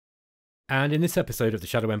and in this episode of the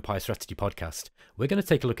Shadow Empire Strategy Podcast, we're going to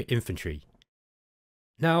take a look at Infantry.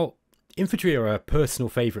 Now, Infantry are a personal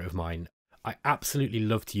favourite of mine. I absolutely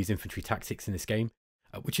love to use Infantry tactics in this game,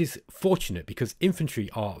 which is fortunate because Infantry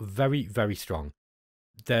are very, very strong.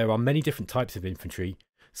 There are many different types of Infantry,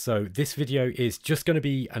 so this video is just going to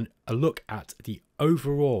be a look at the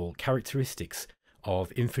overall characteristics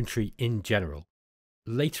of Infantry in general.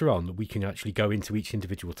 Later on, we can actually go into each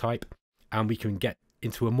individual type, and we can get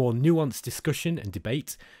into a more nuanced discussion and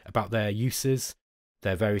debate about their uses,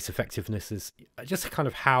 their various effectivenesses, just kind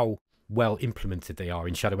of how well implemented they are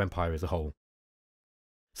in Shadow Empire as a whole.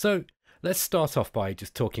 So let's start off by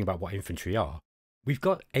just talking about what infantry are. We've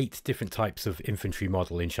got 8 different types of infantry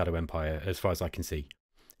model in Shadow Empire as far as I can see.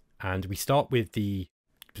 And we start with the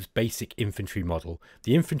just basic infantry model.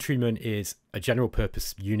 The infantryman is a general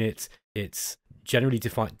purpose unit. It's generally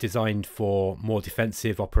designed for more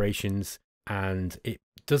defensive operations, and it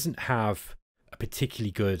doesn't have a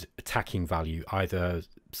particularly good attacking value, either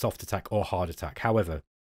soft attack or hard attack. However,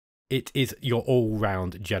 it is your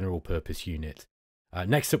all-round general purpose unit.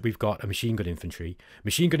 Next up, we've got a machine gun infantry.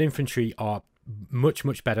 Machine gun infantry are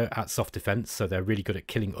much better at soft defense, so they're really good at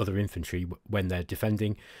killing other infantry when they're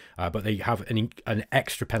defending, but they have an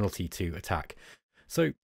extra penalty to attack.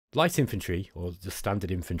 So light infantry, or the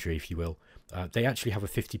standard infantry if you will, they actually have a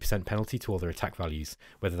 50% penalty to all their attack values,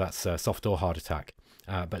 whether that's soft or hard attack.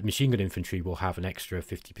 But machine gun infantry will have an extra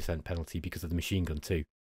 50% penalty because of the machine gun too.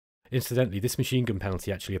 Incidentally, this machine gun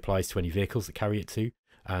penalty actually applies to any vehicles that carry it too,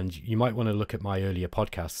 and you might want to look at my earlier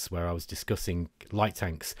podcasts where I was discussing light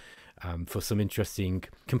tanks for some interesting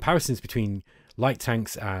comparisons between light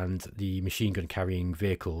tanks and the machine gun carrying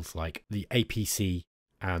vehicles like the APC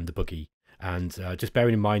and the buggy. And just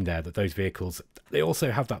bearing in mind there that those vehicles, they also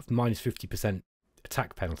have that minus 50%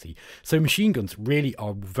 attack penalty. So machine guns really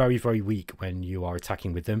are very, very weak when you are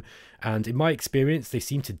attacking with them. And in my experience, they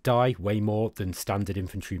seem to die way more than standard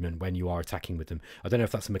infantrymen when you are attacking with them. I don't know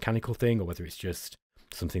if that's a mechanical thing or whether it's just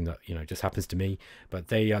something that, you know, just happens to me. But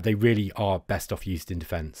they really are best off used in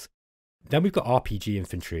defense. Then we've got RPG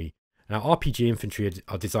infantry. Now, RPG infantry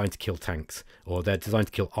are designed to kill tanks, or they're designed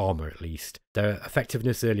to kill armor at least. Their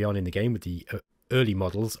effectiveness early on in the game with the early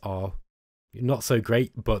models are not so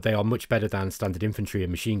great, but they are much better than standard infantry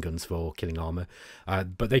and machine guns for killing armor.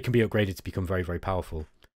 But they can be upgraded to become very, very powerful.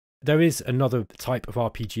 There is another type of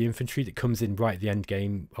RPG infantry that comes in right at the end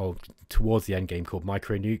game, or towards the end game, called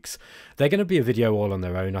micro nukes. They're going to be a video all on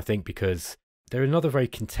their own, I think, because they're another very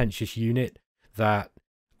contentious unit that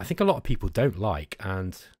I think a lot of people don't like,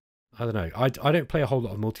 and I don't know. I don't play a whole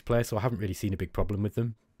lot of multiplayer, so I haven't really seen a big problem with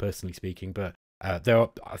them, personally speaking. But I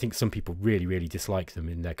think some people really dislike them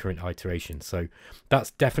in their current iteration. So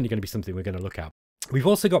that's definitely going to be something we're going to look at. We've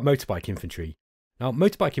also got motorbike infantry. Now,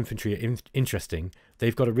 motorbike infantry are interesting.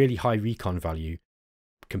 They've got a really high recon value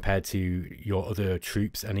compared to your other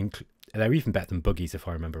troops, and they're even better than buggies, if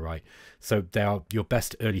I remember right. So they are your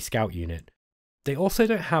best early scout unit. They also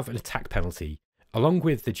don't have an attack penalty, along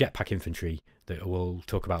with the jetpack infantry that we'll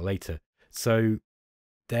talk about later. So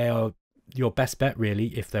they are your best bet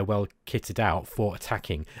really if they're well kitted out for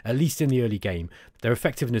attacking, at least in the early game. Their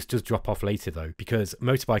effectiveness does drop off later though, because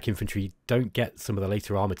motorbike infantry don't get some of the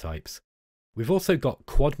later armor types. We've also got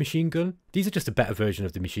quad machine gun. These are just a better version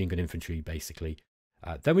of the machine gun infantry basically.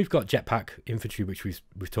 Then we've got jetpack infantry, which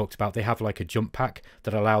we've talked about. They have like a jump pack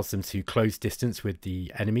that allows them to close distance with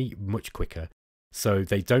the enemy much quicker, so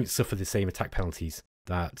they don't suffer the same attack penalties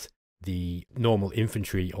that the normal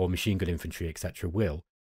infantry or machine gun infantry, etc. will.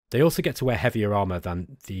 They also get to wear heavier armor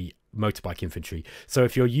than the motorbike infantry, so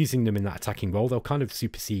if you're using them in that attacking role, they'll kind of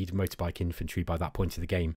supersede motorbike infantry by that point of the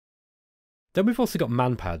game. Then we've also got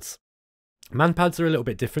manpads. Manpads are a little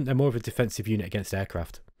bit different. They're more of a defensive unit against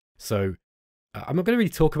aircraft. So I'm not going to really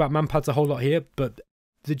talk about manpads a whole lot here, but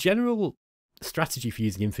the general strategy for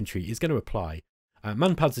using infantry is going to apply.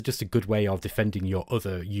 Manpads are just a good way of defending your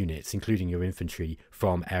other units, including your infantry,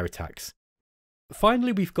 from air attacks.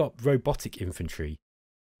 Finally, we've got robotic infantry.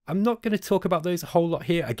 I'm not going to talk about those a whole lot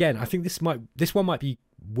here. Again, I think this one might be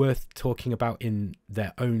worth talking about in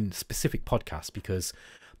their own specific podcast because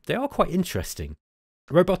they are quite interesting.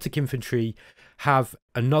 Robotic infantry have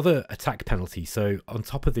another attack penalty, so on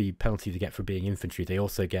top of the penalty they get for being infantry, they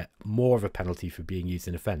also get more of a penalty for being used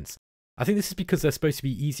in offense. I think this is because they're supposed to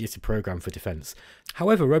be easier to program for defense.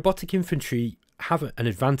 However, robotic infantry have an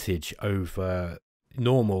advantage over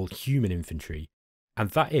normal human infantry, and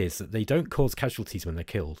that is that they don't cause casualties when they're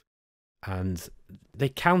killed. And they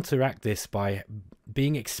counteract this by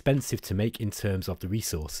being expensive to make in terms of the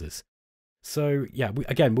resources. So yeah,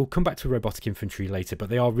 again, we'll come back to robotic infantry later, but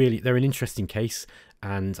they're an interesting case,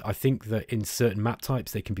 and I think that in certain map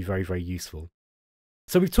types they can be very, very useful.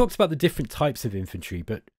 So we've talked about the different types of infantry,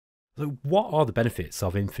 but what are the benefits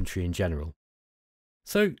of infantry in general?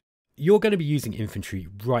 So you're going to be using infantry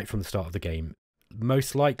right from the start of the game.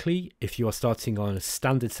 Most likely, if you are starting on a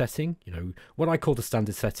standard setting, what I call the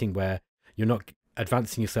standard setting, where you're not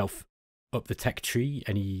advancing yourself up the tech tree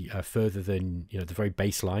any further than the very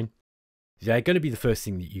baseline, they're going to be the first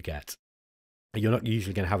thing that you get. You're not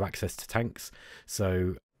usually going to have access to tanks,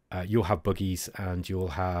 so you'll have buggies and you'll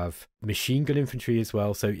have machine gun infantry as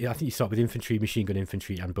well. So I think you start with infantry, machine gun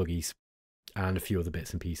infantry, and buggies, and a few other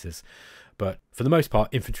bits and pieces. But for the most part,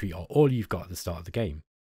 infantry are all you've got at the start of the game.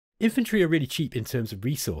 Infantry are really cheap in terms of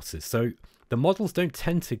resources, so the models don't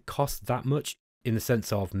tend to cost that much in the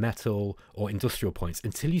sense of metal or industrial points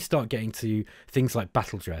until you start getting to things like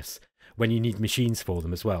battle dress, when you need machines for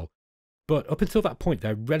them as well. But up until that point,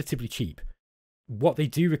 they're relatively cheap. What they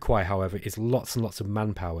do require, however, is lots and lots of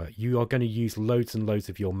manpower. You are going to use loads and loads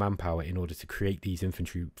of your manpower in order to create these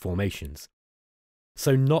infantry formations.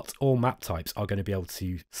 So not all map types are going to be able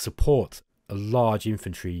to support a large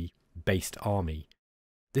infantry-based army.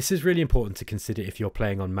 This is really important to consider if you're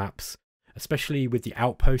playing on maps, especially with the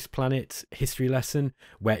Outpost Planet history lesson,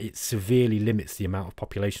 where it severely limits the amount of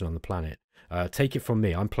population on the planet. Take it from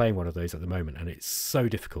me, I'm playing one of those at the moment, and it's so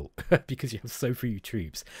difficult because you have so few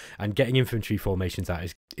troops, and getting infantry formations out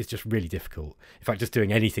is just really difficult. In fact, just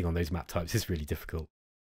doing anything on those map types is really difficult.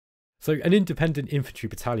 So an independent infantry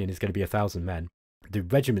battalion is going to be 1,000 men. The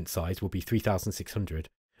regiment size will be 3,600,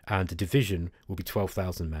 and the division will be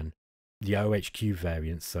 12,000 men. The OHQ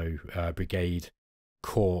variants, so brigade,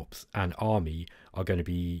 corps, and army, are going to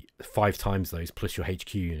be 5 times those plus your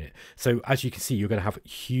HQ unit. So as you can see, you're going to have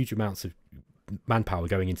huge amounts of manpower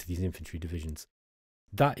going into these infantry divisions.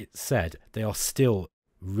 That said, they are still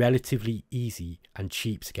relatively easy and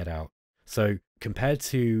cheap to get out. So compared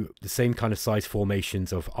to the same kind of size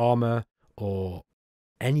formations of armor or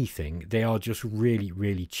anything, they are just really,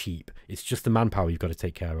 really cheap. It's just the manpower you've got to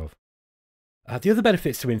take care of. The other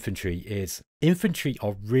benefits to infantry is infantry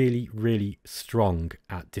are really, really strong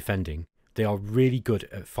at defending. They are really good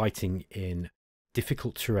at fighting in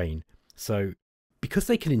difficult terrain. So because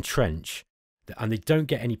they can entrench, and they don't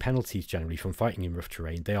get any penalties generally from fighting in rough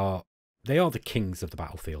terrain, they are the kings of the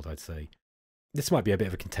battlefield, I'd say. This might be a bit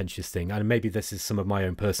of a contentious thing, and maybe this is some of my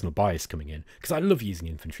own personal bias coming in, because I love using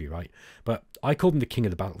infantry, right? But I call them the king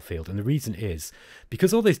of the battlefield, and the reason is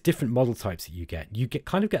because all those different model types that you get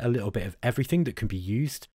kind of get a little bit of everything that can be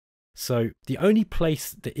used. So the only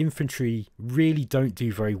place that infantry really don't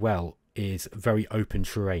do very well is very open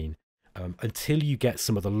terrain, until you get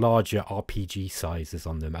some of the larger RPG sizes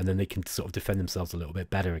on them, and then they can sort of defend themselves a little bit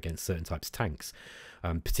better against certain types of tanks,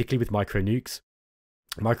 particularly with micro nukes.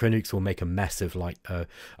 Micro nukes will make a mess of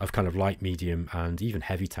kind of light, medium, and even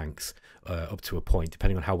heavy tanks up to a point,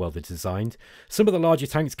 depending on how well they're designed. Some of the larger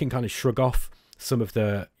tanks can kind of shrug off some of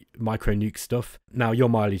the micro nuke stuff. Now, your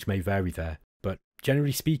mileage may vary there, but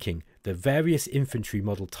generally speaking, the various infantry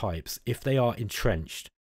model types, if they are entrenched,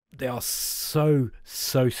 they are so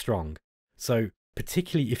strong. So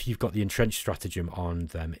particularly if you've got the entrenched stratagem on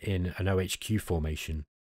them in an OHQ formation.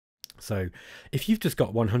 So if you've just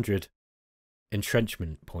got 100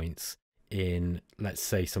 entrenchment points in, let's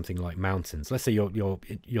say, something like mountains. Let's say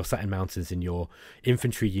you're sat in mountains in your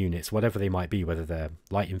infantry units, whatever they might be, whether they're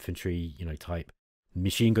light infantry, type,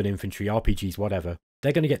 machine gun infantry, RPGs, whatever.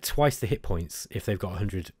 They're going to get twice the hit points if they've got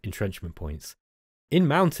 100 entrenchment points. In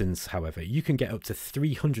mountains, however, you can get up to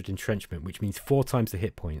 300 entrenchment, which means 4 times the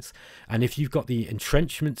hit points. And if you've got the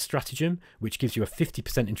entrenchment stratagem, which gives you a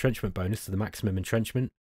 50% entrenchment bonus to the maximum entrenchment,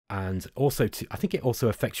 and also I think it also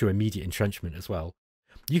affects your immediate entrenchment as well,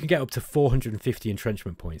 you can get up to 450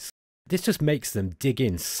 entrenchment points. This just makes them dig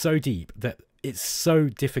in so deep that it's so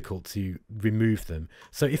difficult to remove them.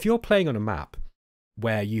 So if you're playing on a map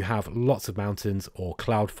where you have lots of mountains or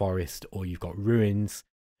cloud forest, or you've got ruins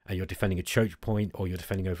and you're defending a choke point, or you're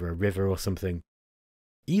defending over a river or something,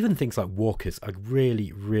 even things like walkers are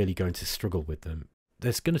really, really going to struggle with them.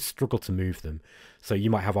 They're going to struggle to move them. So you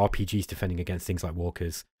might have RPGs defending against things like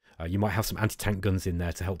walkers. You might have some anti-tank guns in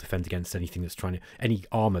there to help defend against anything any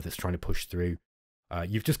armor that's trying to push through.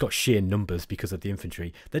 You've just got sheer numbers because of the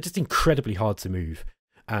infantry. They're just incredibly hard to move.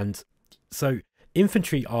 And so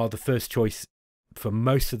infantry are the first choice for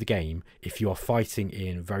most of the game if you are fighting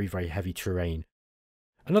in very, very heavy terrain.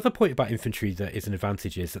 Another point about infantry that is an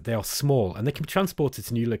advantage is that they are small and they can be transported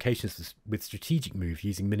to new locations with strategic move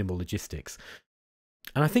using minimal logistics.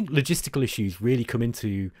 And I think logistical issues really come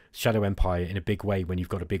into Shadow Empire in a big way when you've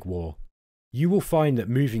got a big war. You will find that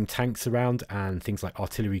moving tanks around and things like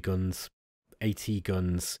artillery guns, AT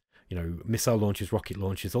guns, you know, missile launchers, rocket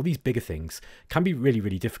launchers, all these bigger things can be really,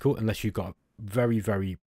 really difficult unless you've got very,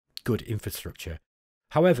 very good infrastructure.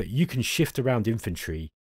 However, you can shift around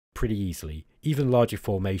infantry pretty easily, even larger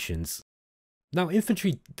formations. Now,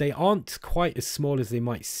 infantry, they aren't quite as small as they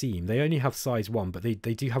might seem. They only have size 1, but they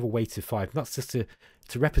do have a weight of 5. And that's just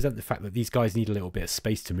to represent the fact that these guys need a little bit of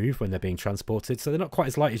space to move when they're being transported. So they're not quite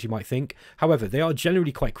as light as you might think. However, they are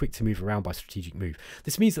generally quite quick to move around by strategic move.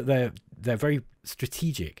 This means that they're very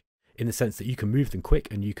strategic in the sense that you can move them quick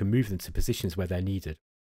and you can move them to positions where they're needed.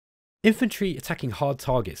 Infantry attacking hard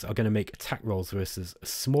targets are going to make attack rolls versus a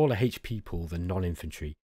smaller HP pool than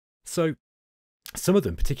non-infantry. So some of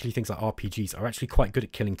them, particularly things like RPGs, are actually quite good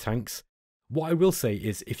at killing tanks. What I will say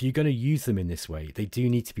is if you're going to use them in this way, they do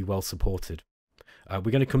need to be well supported.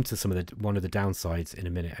 We're going to come to one of the downsides in a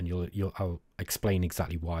minute, and I'll explain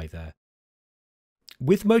exactly why there.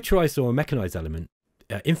 With motorized or a mechanized element,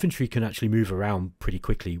 infantry can actually move around pretty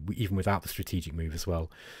quickly, even without the strategic move as well.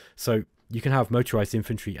 So you can have motorized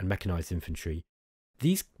infantry and mechanized infantry.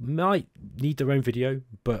 These might need their own video,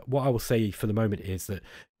 but what I will say for the moment is that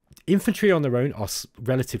infantry on their own are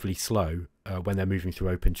relatively slow when they're moving through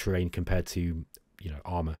open terrain compared to, you know,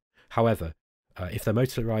 armor. However, if they're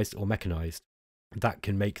motorized or mechanized, that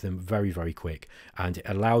can make them very, very quick, and it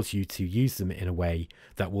allows you to use them in a way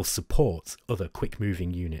that will support other quick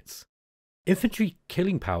moving units. Infantry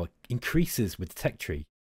killing power increases with the tech tree.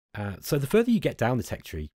 So the further you get down the tech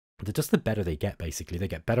tree, just the better they get. Basically, they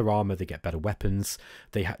get better armor, they get better weapons,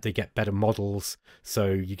 they get better models. So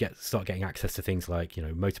you start getting access to things like, you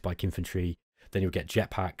know, motorbike infantry. Then you'll get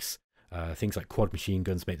jetpacks. Things like quad machine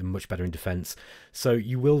guns make them much better in defense. So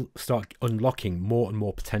you will start unlocking more and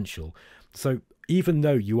more potential. So even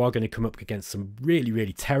though you are going to come up against some really,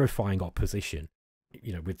 really terrifying opposition,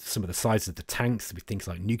 you know, with some of the size of the tanks, with things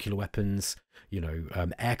like nuclear weapons, you know,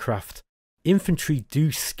 aircraft, infantry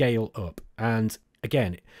do scale up. And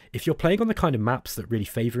again, if you're playing on the kind of maps that really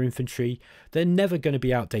favor infantry, they're never going to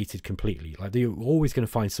be outdated completely. Like, you're always going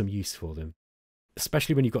to find some use for them,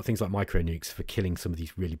 especially when you've got things like micro nukes for killing some of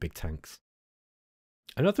these really big tanks.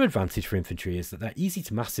 Another advantage for infantry is that they're easy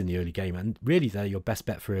to mass in the early game, and really they're your best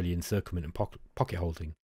bet for early encirclement and pocket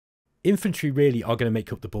holding. Infantry really are going to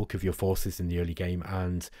make up the bulk of your forces in the early game,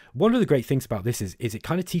 and one of the great things about this is it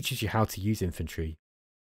kind of teaches you how to use infantry.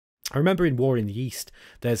 I remember in War in the East,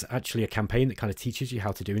 there's actually a campaign that kind of teaches you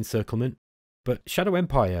how to do encirclement, but Shadow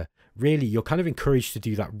Empire, really, you're kind of encouraged to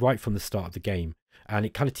do that right from the start of the game, and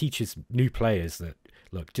it kind of teaches new players that,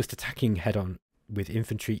 look, just attacking head-on with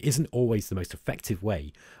infantry isn't always the most effective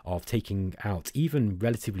way of taking out even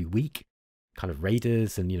relatively weak kind of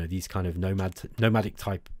raiders and, you know, these kind of nomadic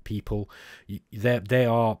type people. They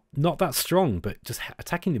are not that strong, but just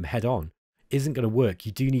attacking them head on isn't going to work.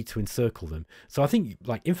 You do need to encircle them. So I think,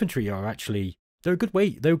 like, infantry are actually, they're a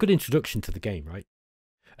good introduction to the game, right?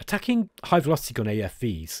 Attacking high velocity gun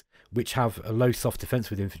AFVs, which have a low soft defense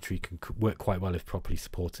with infantry, can work quite well if properly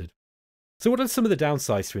supported. So what are some of the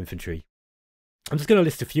downsides to infantry? I'm just going to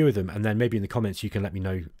list a few of them, and then maybe in the comments you can let me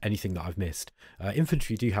know anything that I've missed.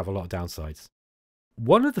 Infantry do have a lot of downsides.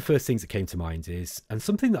 One of the first things that came to mind is, and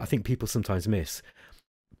something that I think people sometimes miss,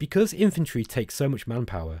 because infantry takes so much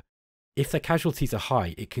manpower, if their casualties are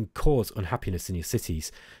high, it can cause unhappiness in your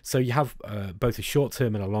cities. So you have both a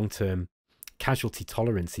short-term and a long-term casualty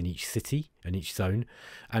tolerance in each city and each zone.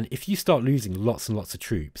 And if you start losing lots and lots of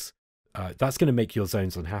troops, that's going to make your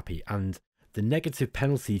zones unhappy. And the negative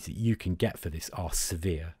penalties that you can get for this are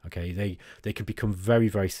severe. Okay, they can become very,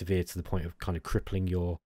 very severe to the point of kind of crippling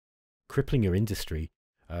your industry.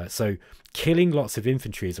 So killing lots of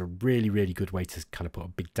infantry is a really, really good way to kind of put a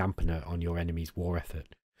big dampener on your enemy's war effort.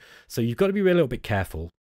 So you've got to be a little bit careful.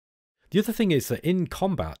 The other thing is that in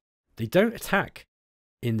combat, they don't attack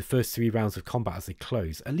in the first 3 rounds of combat as they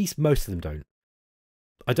close. At least most of them don't.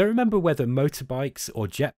 I don't remember whether motorbikes or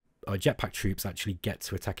jetpack troops actually get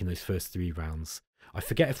to attack in those first 3 rounds. I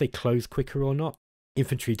forget if they close quicker or not.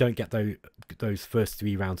 Infantry don't get those first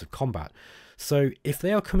 3 rounds of combat. So if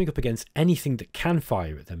they are coming up against anything that can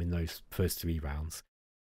fire at them in those first 3 rounds,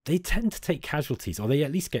 they tend to take casualties, or they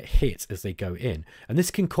at least get hit as they go in. And this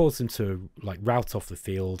can cause them to, like, rout off the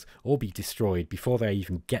field or be destroyed before they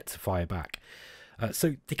even get to fire back.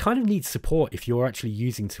 So they kind of need support if you're actually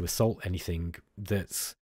using to assault anything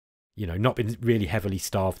that's, you know, not been really heavily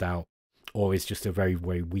starved out, or is just a very,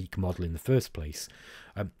 very weak model in the first place.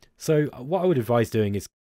 So what I would advise doing is,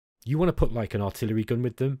 you want to put like an artillery gun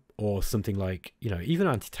with them, or something like, you know, even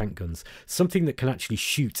anti-tank guns, something that can actually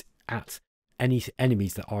shoot at any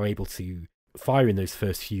enemies that are able to fire in those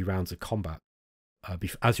first few rounds of combat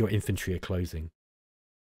as your infantry are closing.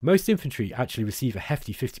 Most infantry actually receive a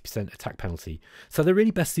hefty 50% attack penalty, so they're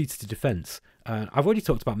really best suited to defense. I've already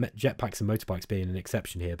talked about jetpacks and motorbikes being an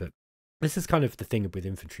exception here, but this is kind of the thing with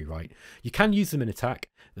infantry, right? You can use them in attack,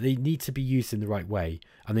 but they need to be used in the right way,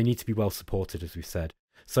 and they need to be well supported, as we've said.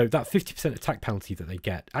 So that 50% attack penalty that they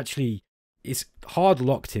get actually is hard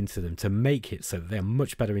locked into them to make it so that they're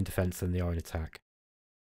much better in defense than they are in attack.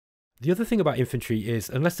 The other thing about infantry is,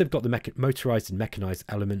 unless they've got the motorized and mechanized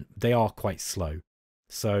element, they are quite slow.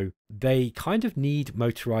 So they kind of need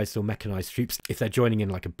motorized or mechanized troops if they're joining in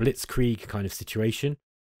like a blitzkrieg kind of situation,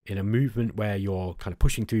 in a movement where you're kind of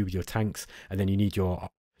pushing through with your tanks, and then you need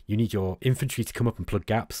your infantry to come up and plug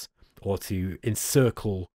gaps or to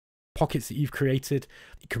encircle pockets that you've created.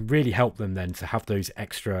 It can really help them then to have those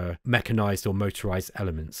extra mechanized or motorized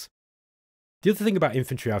elements. The other thing about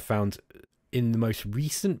infantry I've found in the most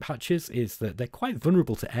recent patches is that they're quite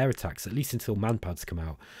vulnerable to air attacks, at least until manpads come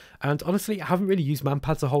out. And honestly, I haven't really used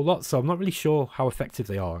manpads a whole lot, so I'm not really sure how effective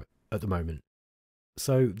they are at the moment.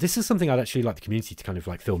 So this is something I'd actually like the community to kind of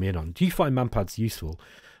like fill me in on. Do you find manpads useful?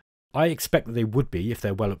 I expect that they would be if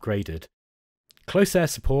they're well upgraded. Close air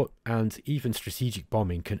support and even strategic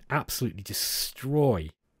bombing can absolutely destroy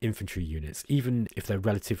infantry units, even if they're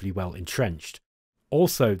relatively well entrenched.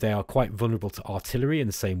 Also, they are quite vulnerable to artillery in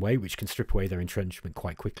the same way, which can strip away their entrenchment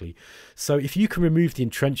quite quickly. So if you can remove the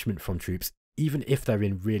entrenchment from troops, even if they're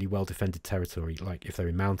in really well defended territory, like if they're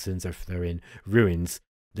in mountains or if they're in ruins,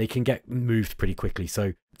 they can get moved pretty quickly.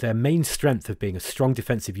 So their main strength of being a strong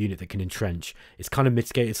defensive unit that can entrench is kind of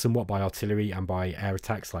mitigated somewhat by artillery and by air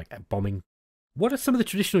attacks like bombing. What are some of the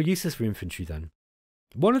traditional uses for infantry then?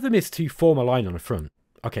 One of them is to form a line on a front.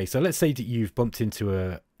 Okay, so let's say that you've bumped into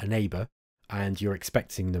a neighbour and you're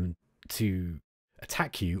expecting them to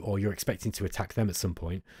attack you, or you're expecting to attack them at some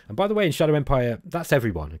point. And by the way, in Shadow Empire, that's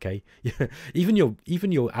everyone, okay? even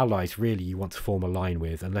your allies, really, you want to form a line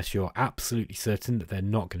with, unless you're absolutely certain that they're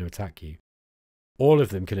not going to attack you. All of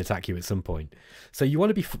them can attack you at some point. So you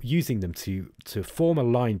want to be using them to form a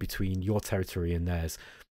line between your territory and theirs.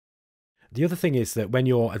 The other thing is that when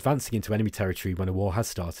you're advancing into enemy territory when a war has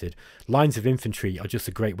started, lines of infantry are just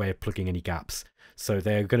a great way of plugging any gaps. So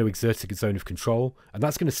they're going to exert a zone of control, and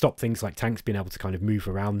that's going to stop things like tanks being able to kind of move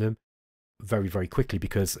around them very, very quickly,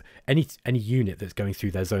 because any unit that's going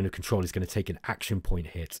through their zone of control is going to take an action point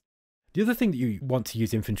hit. The other thing that you want to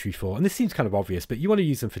use infantry for, and this seems kind of obvious, but you want to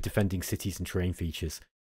use them for defending cities and terrain features.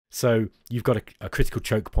 So you've got a critical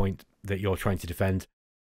choke point that you're trying to defend.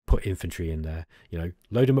 Put infantry in there,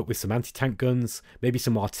 load them up with some anti-tank guns, maybe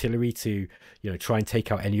some artillery to, try and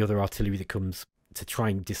take out any other artillery that comes to try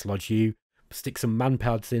and dislodge you. Stick some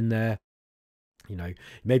manpads in there,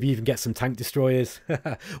 maybe even get some tank destroyers,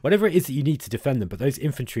 whatever it is that you need to defend them. But those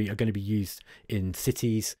infantry are going to be used in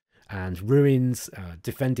cities and ruins,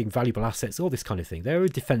 defending valuable assets, all this kind of thing. They're a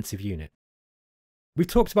defensive unit. We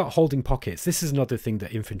talked about holding pockets. This is another thing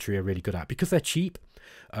that infantry are really good at. Because they're cheap,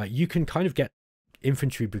 you can kind of get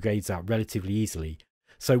infantry brigades out relatively easily.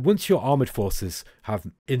 So once your armoured forces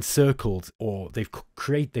have encircled, or they've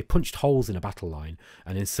punched holes in a battle line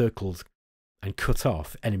and encircled and cut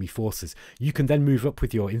off enemy forces, you can then move up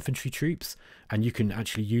with your infantry troops, and you can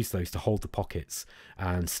actually use those to hold the pockets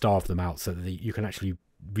and starve them out, so that you can actually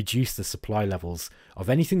reduce the supply levels of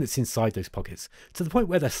anything that's inside those pockets to the point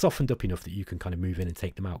where they're softened up enough that you can kind of move in and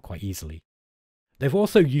take them out quite easily. They're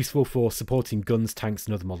also useful for supporting guns, tanks,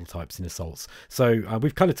 and other model types in assaults. So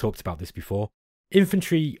we've kind of talked about this before.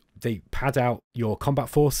 Infantry, they pad out your combat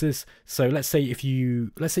forces. So let's say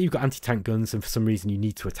you've got anti-tank guns, and for some reason you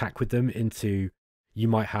need to attack with them you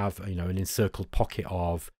might have an encircled pocket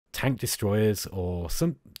of tank destroyers, or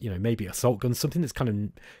some maybe assault guns, something that's kind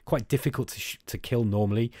of quite difficult to kill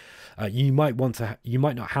normally. You might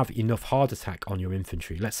not have enough hard attack on your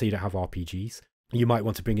infantry. Let's say you don't have RPGs. You might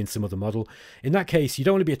want to bring in some other model. In that case, you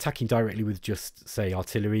don't want to be attacking directly with just, say,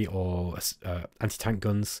 artillery or anti-tank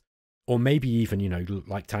guns, or maybe even,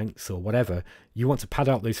 like tanks or whatever. You want to pad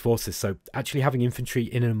out those forces. So actually having infantry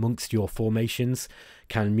in and amongst your formations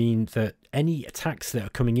can mean that any attacks that are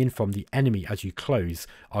coming in from the enemy as you close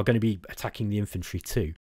are going to be attacking the infantry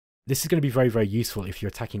too. This is going to be very, very useful if you're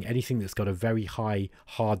attacking anything that's got a very high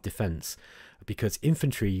hard defense, because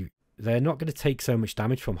infantry, they're not going to take so much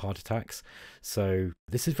damage from hard attacks. So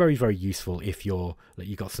this is very, very useful if you've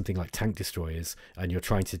got something like tank destroyers and you're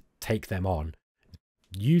trying to take them on.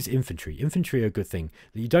 Use infantry. Infantry are a good thing.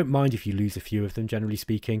 You don't mind if you lose a few of them, generally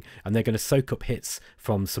speaking, and they're going to soak up hits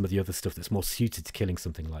from some of the other stuff that's more suited to killing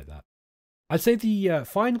something like that. I'd say the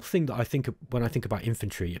final thing that I think of when I think about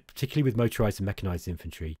infantry, particularly with motorized and mechanized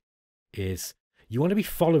infantry, is you want to be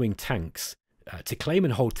following tanks to claim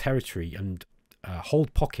and hold territory and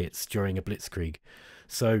hold pockets during a blitzkrieg.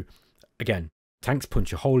 So again, tanks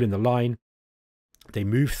punch a hole in the line, they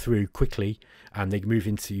move through quickly, and they move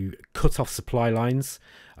into cut off supply lines.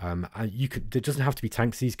 And there doesn't have to be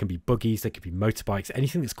tanks, these can be buggies, they could be motorbikes,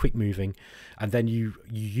 anything that's quick moving. And then you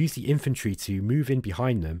use the infantry to move in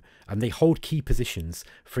behind them, and they hold key positions.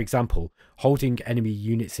 For example, holding enemy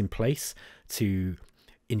units in place to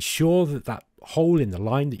ensure that that hole in the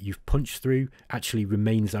line that you've punched through actually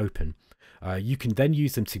remains open. You can then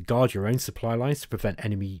use them to guard your own supply lines to prevent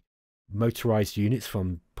enemy motorized units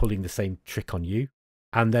from pulling the same trick on you,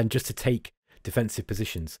 and then just to take defensive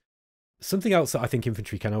positions. Something else that I think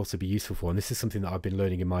infantry can also be useful for, and this is something that I've been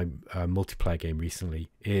learning in my multiplayer game recently,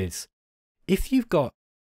 is if you've got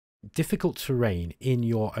difficult terrain in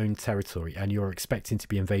your own territory and you're expecting to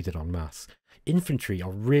be invaded en masse, infantry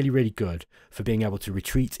are really good for being able to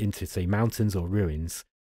retreat into, say, mountains or ruins,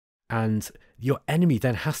 and your enemy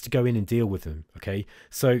then has to go in and deal with them. Okay,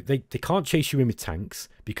 so they can't chase you in with tanks,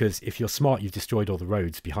 because if you're smart, you've destroyed all the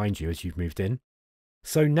roads behind you as you've moved in.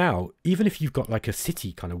 So now, even if you've got like a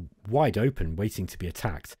city kind of wide open waiting to be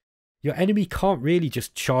attacked, your enemy can't really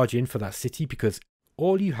just charge in for that city, because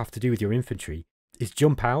all you have to do with your infantry is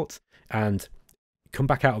jump out and come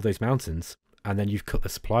back out of those mountains, and then you've cut the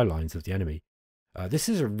supply lines of the enemy. This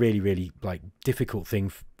is a really like difficult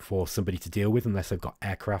thing for somebody to deal with unless they've got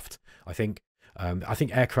aircraft. I think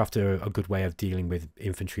aircraft are a good way of dealing with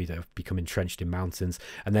infantry that have become entrenched in mountains,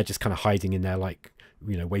 and they're just kind of hiding in there, like,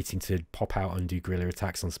 you know, waiting to pop out and do guerrilla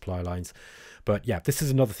attacks on supply lines. But yeah, this is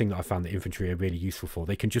another thing that I found that infantry are really useful for.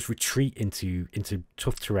 They can just retreat into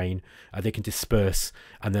tough terrain, they can disperse,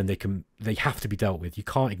 and then they have to be dealt with. You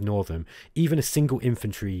can't ignore them. Even a single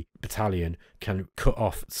infantry battalion can cut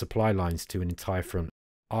off supply lines to an entire front.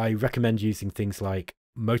 I recommend using things like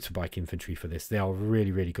motorbike infantry for this. They are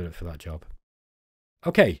really good for that job.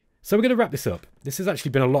 Okay, so we're going to wrap this up. This has actually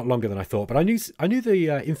been a lot longer than I thought, but I knew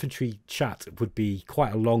the infantry chat would be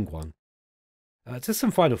quite a long one. Just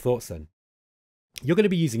some final thoughts then. You're going to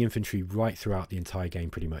be using infantry right throughout the entire game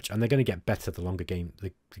pretty much, and they're going to get better the longer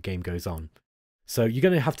the game goes on. So you're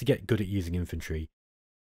going to have to get good at using infantry.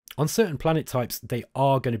 On certain planet types, they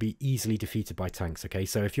are going to be easily defeated by tanks, okay?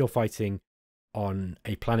 So if you're fighting on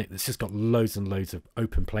a planet that's just got loads and loads of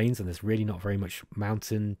open plains, and there's really not very much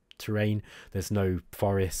mountain terrain, there's no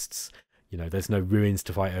forests, you know, there's no ruins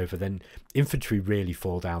to fight over, then infantry really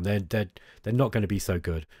fall down. They're not going to be so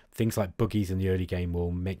good. Things like buggies in the early game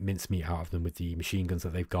will make mincemeat out of them with the machine guns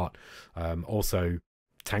that they've got. Also,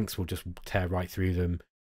 tanks will just tear right through them.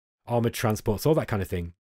 Armored transports, all that kind of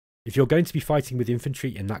thing. If you're going to be fighting with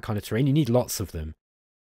infantry in that kind of terrain, you need lots of them.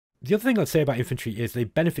 The other thing I'd say about infantry is they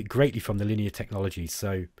benefit greatly from the linear technology.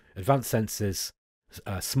 So advanced sensors,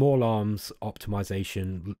 small arms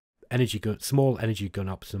optimization, small energy gun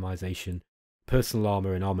optimization, personal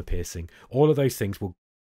armor and armor piercing. All of those things will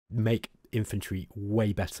make infantry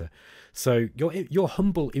way better. So your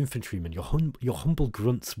humble infantryman, your humble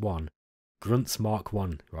Grunts Mark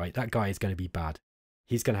 1, right? That guy is going to be bad.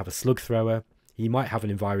 He's going to have a slug thrower. He might have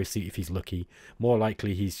an Enviro suit if he's lucky. More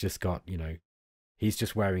likely he's just got, you know, he's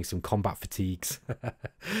just wearing some combat fatigues.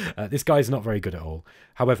 This guy's not very good at all.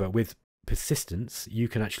 However, with persistence, you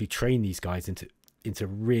can actually train these guys into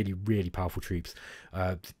really powerful troops.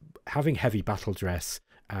 Having heavy battle dress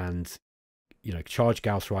and, you know, charge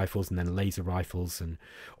Gauss rifles and then laser rifles and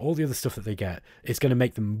all the other stuff that they get, it's going to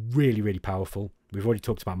make them really powerful. We've already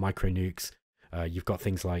talked about micro nukes. You've got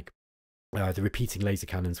things like the repeating laser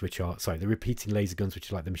cannons, the repeating laser guns,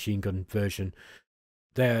 which are like the machine gun version.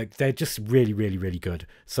 They're just really good.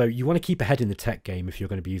 So you want to keep ahead in the tech game if you're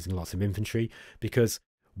going to be using lots of infantry, because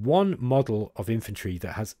one model of infantry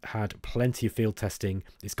that has had plenty of field testing,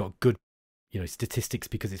 it's got good, you know, statistics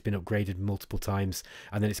because it's been upgraded multiple times,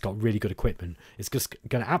 and then it's got really good equipment. It's just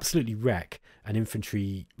going to absolutely wreck an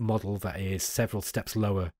infantry model that is several steps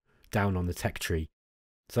lower down on the tech tree.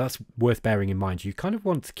 So that's worth bearing in mind. You kind of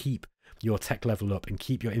want to keep your tech level up and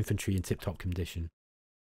keep your infantry in tip-top condition.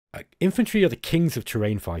 Infantry are the kings of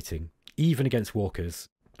terrain fighting, even against walkers.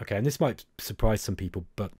 Okay, and this might surprise some people,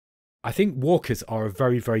 but I think walkers are a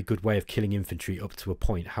very good way of killing infantry up to a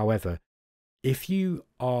point. However, if you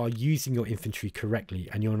are using your infantry correctly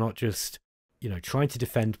and you're not just, you know, trying to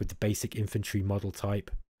defend with the basic infantry model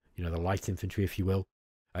type, you know, the light infantry, if you will,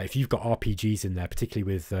 if you've got RPGs in there,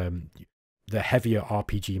 particularly with the heavier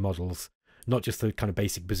RPG models, not just the kind of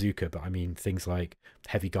basic bazooka, but I mean things like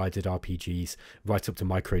heavy guided RPGs right up to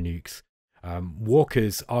micro nukes,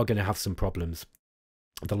 walkers are going to have some problems.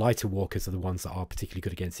 The lighter walkers are the ones that are particularly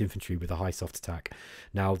good against infantry with a high soft attack.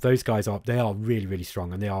 Now those guys are really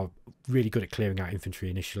strong, and they are really good at clearing out infantry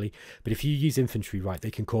initially, but if you use infantry right,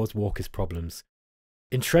 they can cause walkers problems.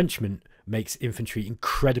 Entrenchment makes infantry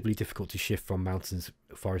incredibly difficult to shift from mountains,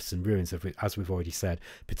 forests and ruins, as we've already said,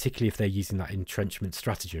 particularly if they're using that entrenchment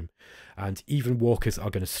stratagem. And even walkers are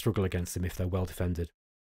going to struggle against them if they're well defended.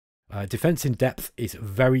 Defense in depth is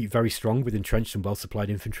very, very strong with entrenched and well-supplied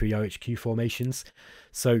infantry OHQ formations.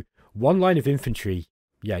 So one line of infantry,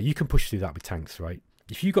 yeah, you can push through that with tanks, right?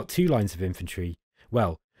 If you've got 2 lines of infantry,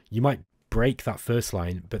 well, you might break that first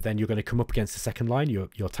line, but then you're going to come up against the second line.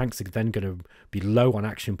 Your tanks are then going to be low on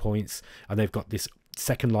action points, and they've got this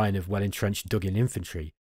second line of well-entrenched dug-in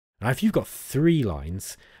infantry. Now, if you've got 3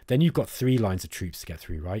 lines, then you've got 3 lines of troops to get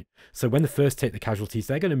through, right? So when the first take the casualties,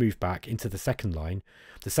 they're going to move back into the second line.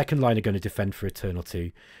 The second line are going to defend for a turn or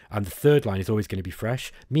 2, and the third line is always going to be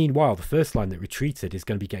fresh. Meanwhile, the first line that retreated is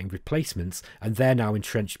going to be getting replacements, and they're now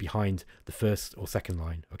entrenched behind the first or second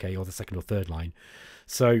line, okay, or the second or third line.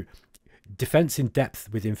 So defense in depth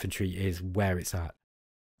with infantry is where it's at.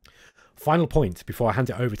 Final point before I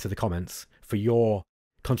hand it over to the comments for your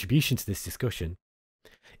contribution to this discussion.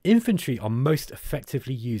 Infantry are most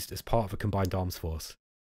effectively used as part of a combined arms force.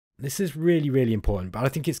 This is really, really important, but I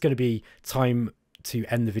think it's going to be time to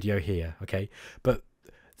end the video here, okay? But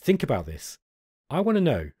think about this. I want to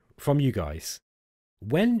know from you guys,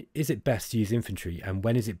 when is it best to use infantry and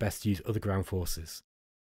when is it best to use other ground forces?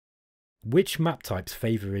 Which map types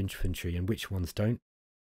favour infantry and which ones don't?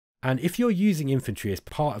 And if you're using infantry as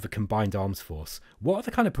part of a combined arms force, what are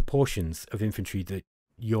the kind of proportions of infantry that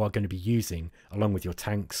you are going to be using along with your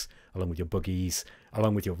tanks, along with your buggies,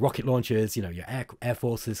 along with your rocket launchers, you know, your air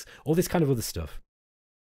forces, all this kind of other stuff?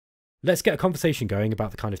 Let's get a conversation going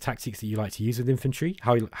about the kind of tactics that you like to use with infantry,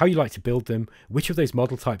 how you like to build them, which of those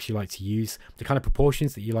model types you like to use, the kind of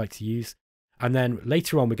proportions that you like to use. And then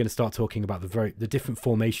later on, we're going to start talking about the different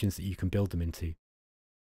formations that you can build them into.